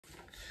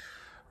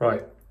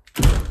Right,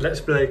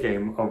 let's play a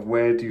game of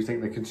where do you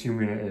think the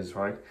consumer unit is,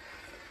 right?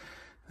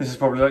 This is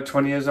probably like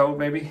 20 years old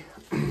maybe,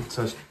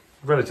 so it's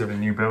relatively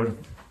new build.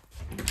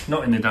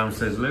 Not in the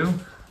downstairs loo.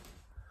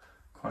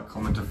 Quite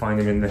common to find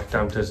them in the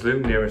downstairs loo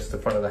nearest the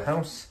front of the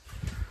house.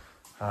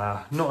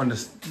 Not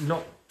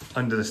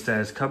under the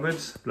stairs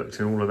cupboards, looked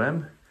in all of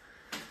them.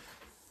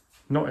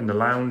 Not in the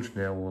lounge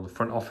near all the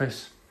front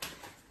office.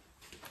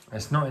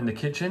 It's not in the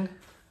kitchen.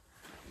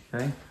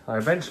 Okay, I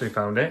eventually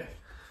found it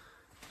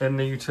in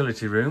the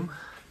utility room,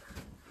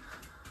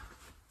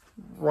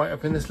 right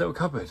up in this little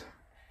cupboard.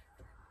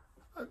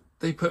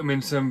 They put them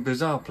in some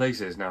bizarre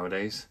places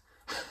nowadays.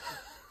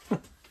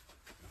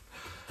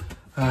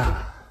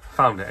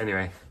 Found it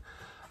anyway.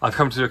 I've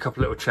come to do a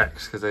couple little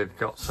checks because they've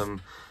got some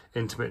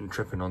intermittent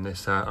tripping on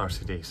this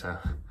RCD, so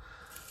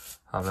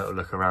I'll have a little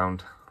look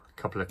around, a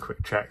couple of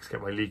quick checks,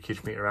 get my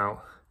leakage meter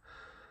out,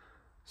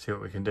 see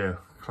what we can do.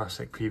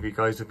 Classic PV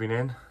guys have been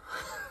in.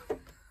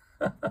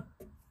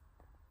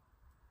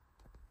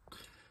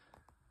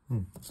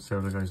 So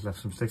the guys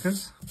left some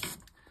stickers.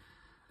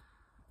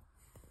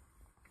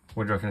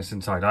 What do you reckon is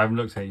inside? I haven't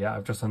looked at it yet,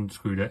 I've just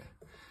unscrewed it.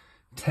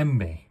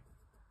 Tembe.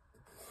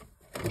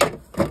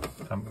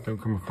 Don't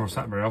come across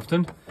that very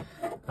often.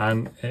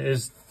 And it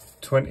is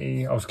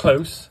 20, I was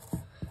close,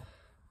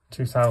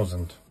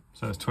 2000.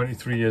 So it's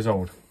 23 years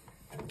old.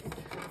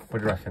 What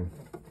do you reckon?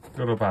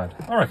 Good or bad?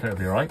 I reckon it'll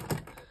be alright.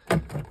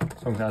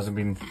 As long as it hasn't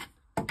been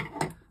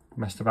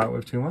messed about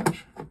with too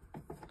much.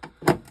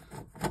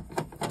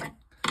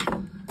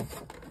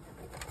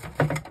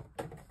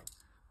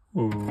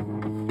 Ooh.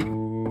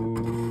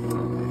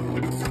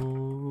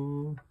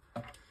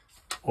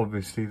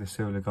 Obviously the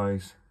solar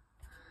guys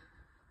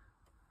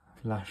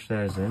lashed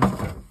theirs in.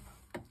 Let's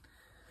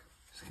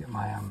get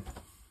my yeah.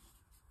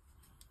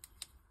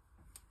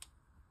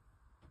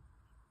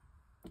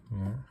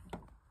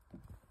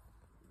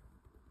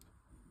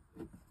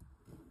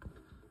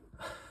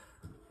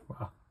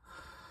 Wow.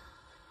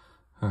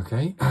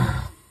 Okay.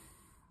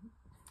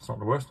 It's not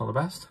the worst, not the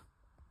best.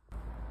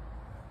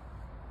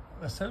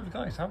 The solar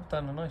guys have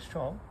done a nice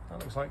job. That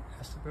looks like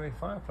SWA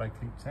firefly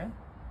cleats there.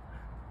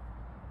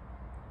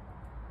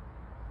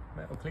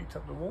 Metal cleats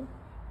up the wall.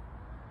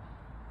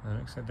 And it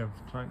looks like the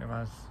client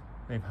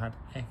they've had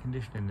air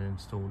conditioning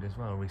installed as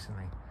well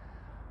recently.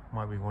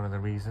 Might be one of the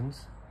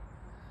reasons.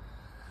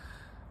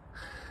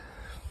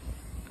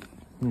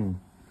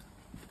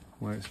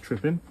 Where it's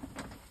tripping,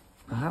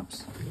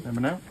 perhaps. Never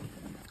know.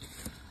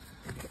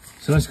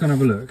 So let's go and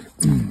have a look.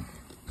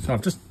 So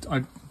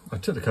I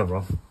took the cover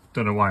off.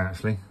 Don't know why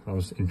actually. I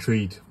was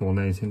intrigued more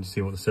than anything to see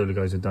what the solar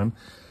guys had done.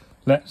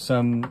 Let's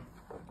have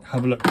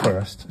a look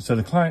first. So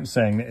the client's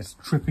saying that it's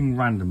tripping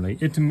randomly,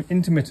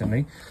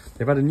 intermittently.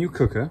 They've had a new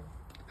cooker.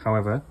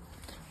 However,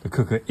 the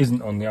cooker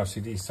isn't on the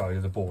LCD side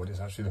of the board. It's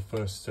actually the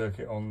first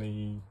circuit on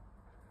the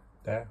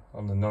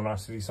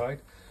non-LCD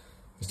side.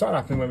 It started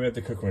happening when we had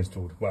the cooker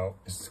installed. Well,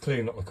 it's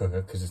clearly not the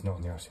cooker because it's not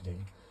on the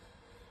LCD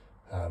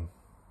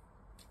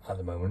at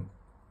the moment.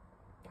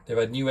 They've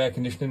had new air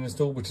conditioning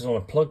installed, which is on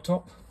a plug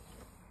top.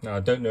 Now, I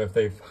don't know if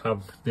they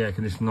have the air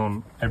conditioning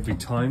on every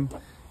time.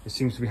 It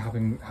seems to be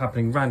happening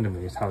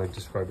randomly, is how they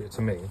describe it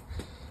to me.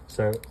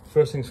 So,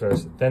 first things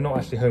first, they're not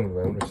actually home at the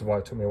moment, which is why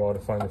it took me a while to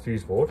find the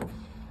fuse board.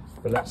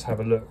 But let's have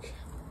a look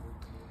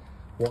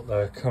what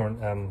the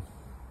current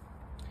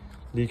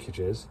leakage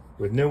is.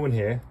 With no one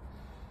here,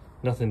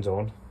 nothing's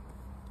on.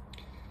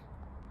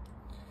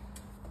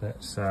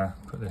 Let's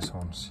put this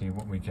on, see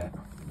what we get.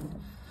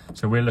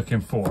 So we're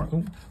looking for,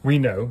 we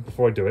know,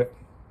 before I do it,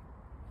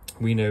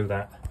 we know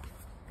that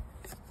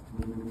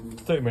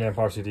 30 milliamp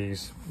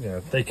RCDs, you know,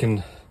 they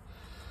can,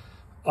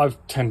 I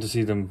tend to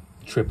see them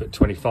trip at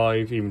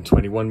 25, even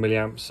 21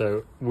 milliamps,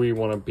 so we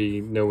want to be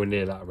nowhere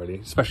near that really,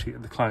 especially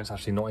the client's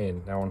actually not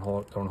in, they're on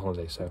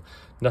holiday, so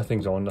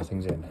nothing's on,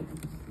 nothing's in.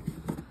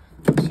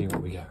 Let's see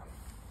what we get.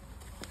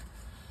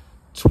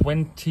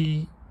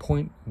 20.1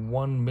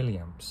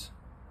 milliamps.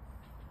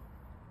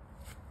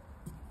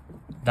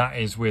 That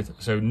is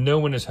with, so no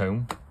one is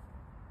home.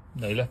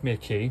 They left me a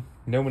key,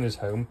 no one is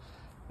home.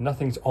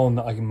 Nothing's on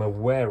that I'm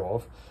aware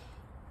of.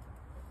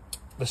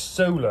 The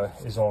solar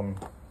is on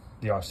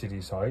the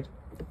RCD side.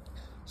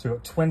 So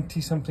we've got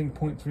 20-something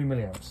 0.3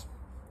 milliamps.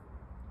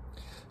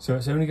 So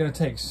it's only going to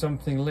take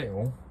something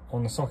little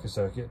on the socket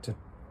circuit to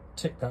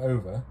tick that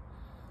over.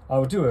 I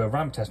will do a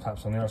ramp test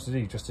perhaps on the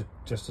RCD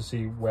just to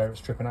see where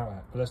it's tripping out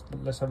at. But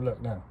let's have a look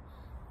now.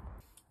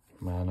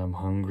 Man, I'm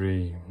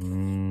hungry.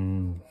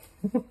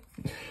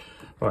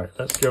 Right,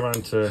 let's go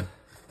around to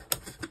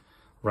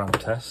ramp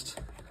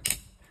test.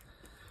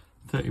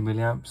 30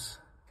 milliamps,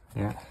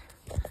 yeah.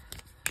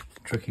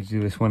 Tricky to do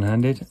this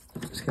one-handed.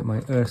 Let's get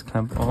my earth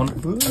clamp on.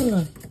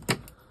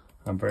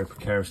 I'm very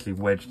precariously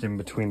wedged in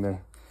between the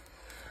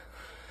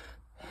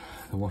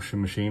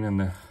washing machine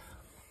and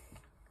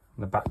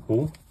the back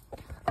wall.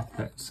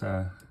 Let's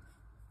have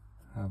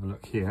a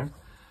look here.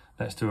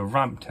 Let's do a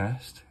ramp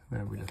test.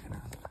 Where are we looking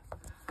at?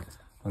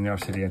 On the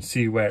RCD and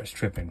see where it's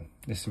tripping.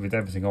 This is with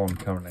everything on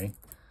currently.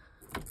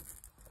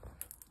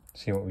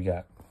 See what we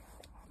get.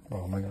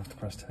 Oh, am I gonna have to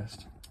press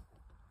test?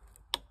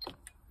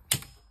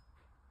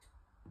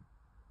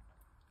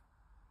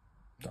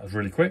 That was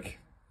really quick.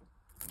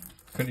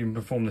 Couldn't even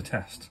perform the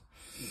test.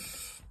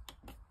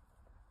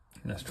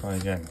 Let's try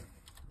again.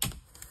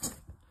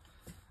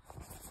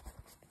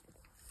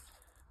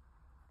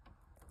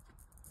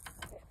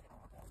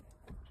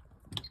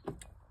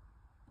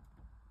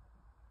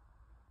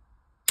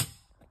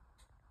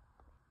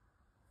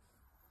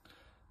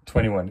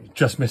 $21,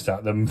 just missed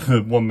out, the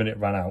 1 minute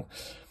ran out.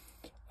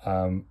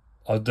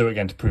 I'll do it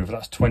again to prove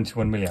that's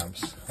 21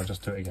 milliamps. I'll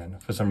just do it again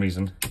for some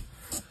reason.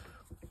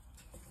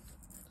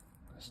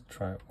 Let's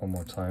try it one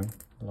more time.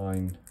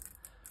 Line,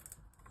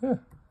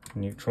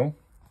 neutral.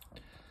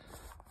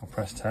 I'll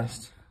press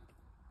test.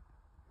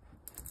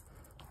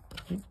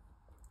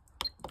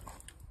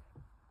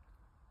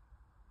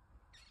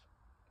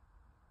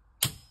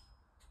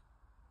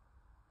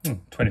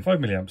 25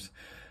 milliamps.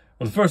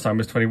 Well, the first time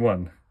was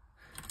 21.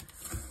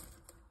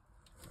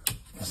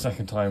 The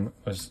second time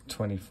was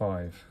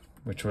 25,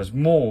 which was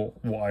more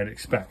what I'd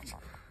expect.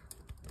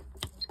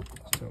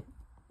 So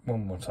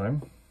one more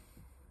time.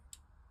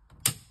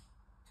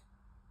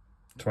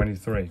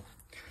 23.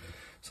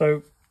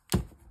 So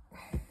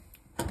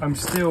I'm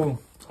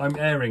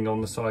erring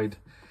on the side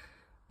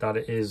that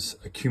it is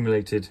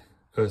accumulated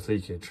earth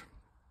leakage,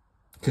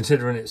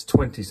 considering it's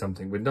 20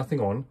 something with nothing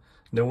on,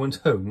 no one's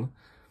home,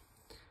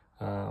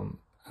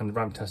 and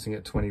ramp testing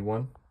at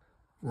 21,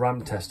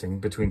 ramp testing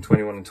between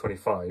 21 and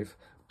 25,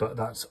 but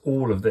that's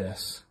all of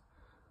this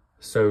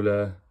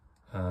solar,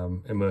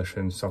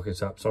 immersion,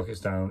 sockets up, sockets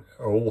down,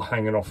 are all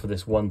hanging off of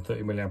this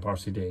 130 milliamp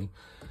RCD.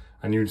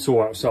 And you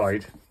saw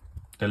outside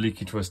the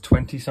leakage was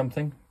 20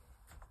 something.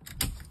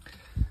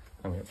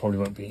 I mean, it probably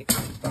won't be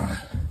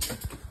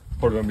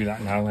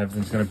that now.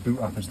 Everything's going to boot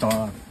up and start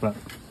up, but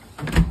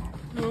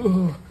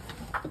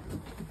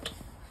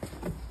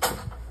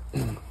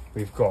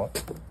we've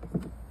got,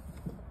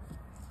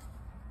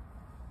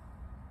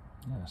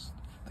 yes,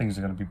 things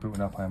are going to be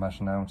booting up, I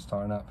imagine, now, and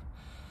starting up.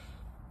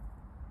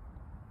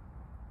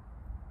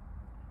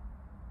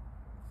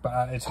 But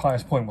at its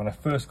highest point, when I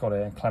first got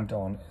it and clamped it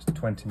on, it's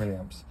 20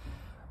 milliamps.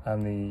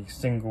 And the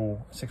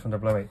single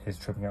 61008 is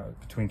tripping out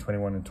between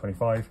 21 and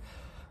 25.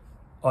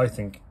 I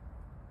think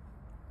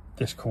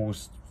this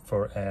calls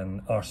for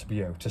an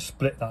RCBO to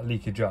split that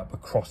leakage up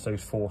across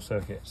those 4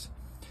 circuits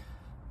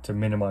to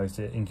minimize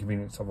the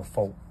inconvenience of a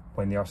fault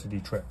when the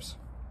RCD trips.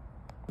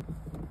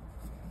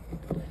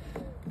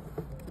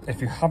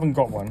 If you haven't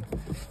got one,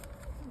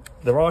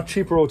 there are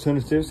cheaper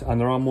alternatives and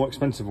there are more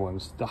expensive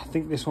ones. I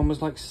think this one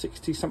was like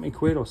 60 something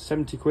quid or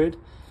 70 quid.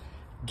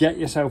 Get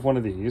yourself one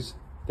of these.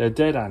 They're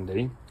dead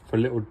handy for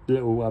little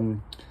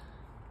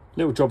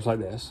jobs like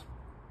this.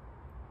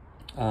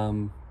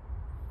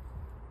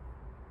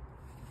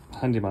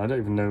 Handyman, I don't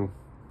even know,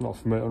 I'm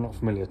not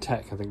familiar.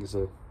 Tech, I think it's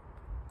a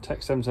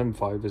Tech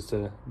 775 is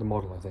the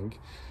model, I think.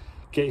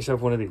 Get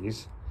yourself one of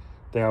these.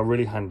 They are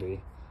really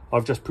handy.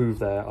 I've just proved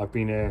there. I've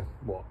been here,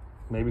 what,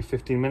 maybe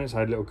 15 minutes. I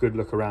had a little good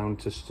look around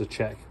just to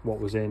check what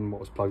was in, what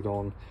was plugged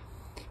on.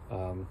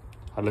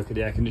 I looked at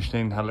the air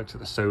conditioning, I looked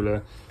at the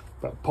solar,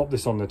 but popped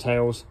this on the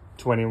tails,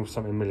 20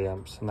 something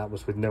milliamps, and that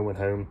was with no one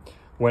home.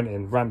 Went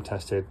in, ramp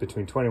tested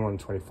between 21 and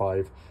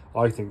 25.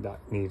 I think that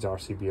needs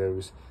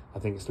RCBOs. I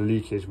think it's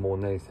leakage more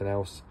than anything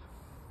else.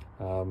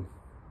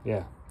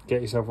 Yeah,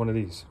 get yourself one of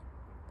these.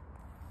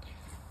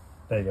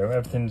 There you go,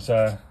 everything's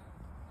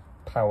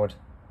powered,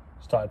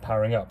 started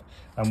powering up,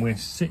 and we're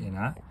sitting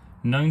at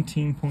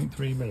 19.3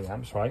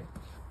 milliamps, right?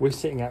 We're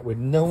sitting at with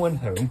no one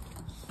home,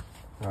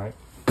 right?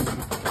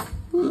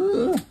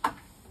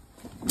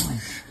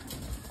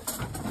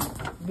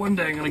 One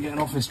day I'm going to get an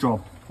office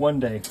job. One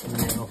day I'm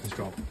going to get an office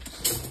job.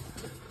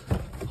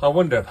 I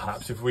wonder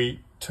perhaps if we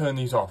turn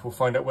these off, we'll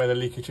find out where the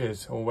leakage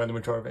is, or where the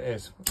majority of it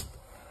is.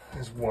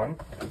 There's one,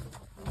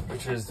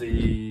 which is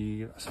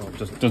the, so it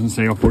just doesn't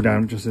say up or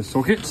down, just says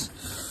sockets.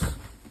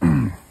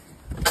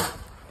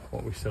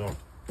 What are we still on?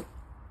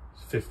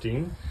 It's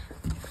 15.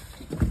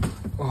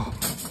 Oh,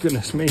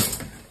 goodness me.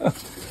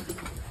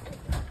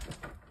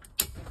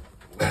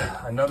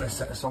 Another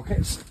set of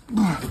sockets.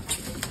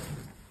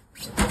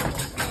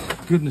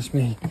 Goodness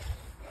me.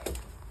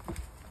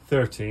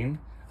 13.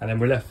 And then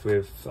we're left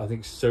with, I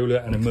think, solar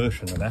and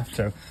immersion are left.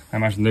 So I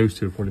imagine those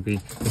two will probably be,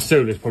 the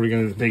solar is probably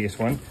going to be the biggest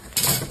one.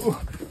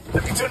 Oh,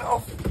 let me turn it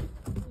off.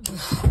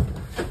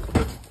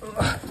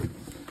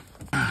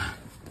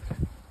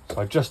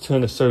 So I just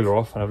turned the solar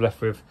off and I've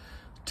left with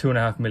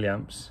 2.5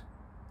 milliamps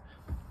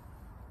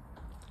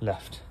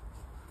left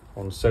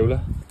on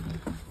solar.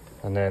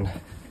 And then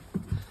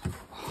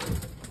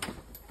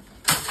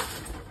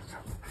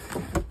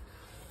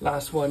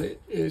last one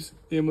is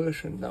the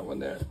immersion, that one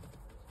there.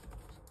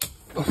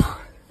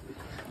 Oh.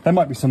 There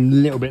might be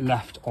some little bit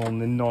left on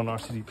the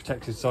non-RCD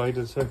protected side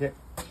of the circuit.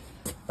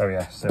 Oh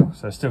yeah, so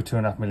still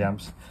 2.5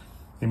 milliamps.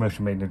 The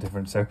immersion made no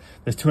difference. So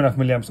there's 2.5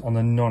 milliamps on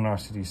the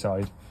non-RCD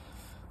side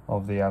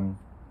of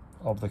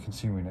the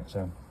consumer unit.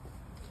 So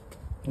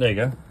there you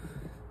go.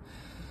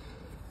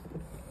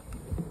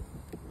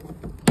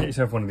 Get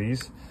yourself one of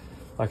these.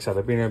 Like I said,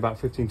 I've been here about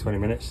 15-20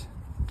 minutes.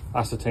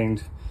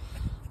 Ascertained,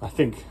 I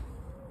think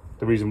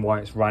the reason why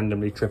it's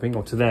randomly tripping,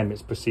 or to them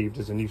it's perceived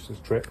as a nuisance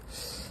trip,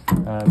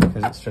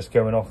 because it's just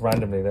going off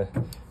randomly. You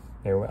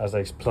know, as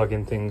they plug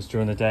in things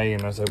during the day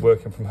and as they're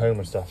working from home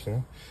and stuff, you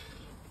know,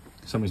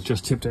 something's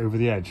just tipped it over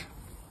the edge.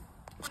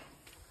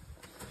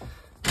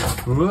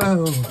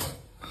 Whoa!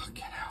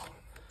 Get out.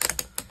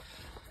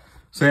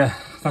 So yeah,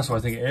 that's what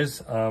I think it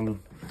is.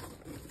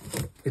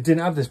 It didn't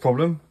have this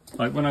problem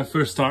like when I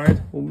first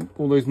started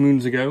all those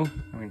moons ago.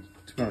 I mean,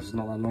 to be honest, it's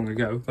not that long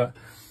ago, but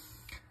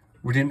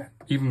we didn't,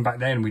 even back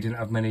then, we didn't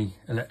have many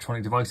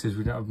electronic devices.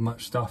 We didn't have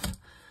much stuff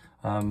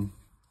hanging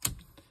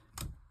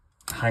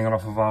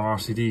off of our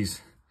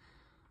RCDs.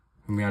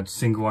 And we had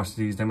single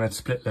RCDs, then we had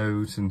split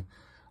loads, and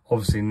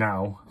obviously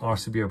now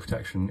RCBO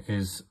protection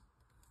is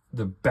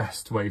the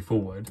best way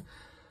forward,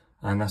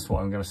 and that's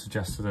what I'm going to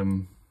suggest to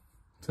them,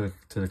 to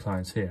the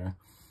clients here,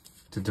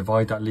 to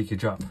divide that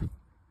leakage up.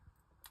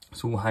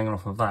 It's all hanging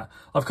off of that.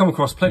 I've come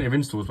across plenty of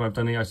installs where I've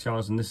done the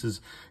ICRs and this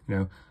is, you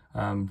know,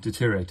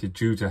 deteriorated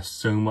due to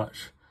so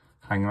much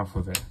hanging off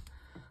of it.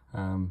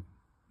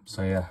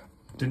 So yeah,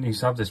 didn't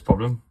used to have this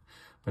problem,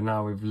 but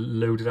now we've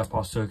loaded up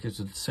our circuits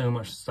with so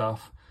much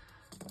stuff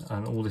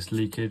and all this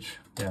leakage.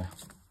 Yeah,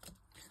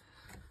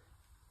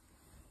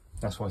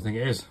 that's what I think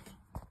it is.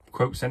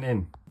 Quote sent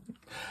in.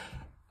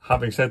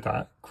 Having said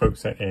that, quote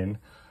sent in,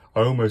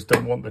 I almost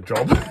don't want the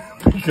job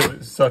because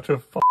it's such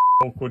a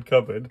awkward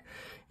cupboard.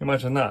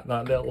 Imagine that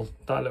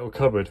little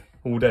cupboard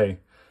all day.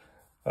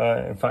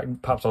 In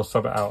fact, perhaps I'll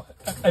sub it out.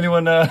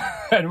 Anyone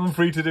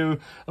free to do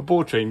a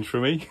board change for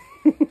me?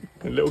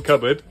 A little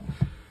cupboard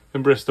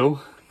in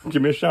Bristol.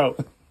 Give me a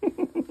shout.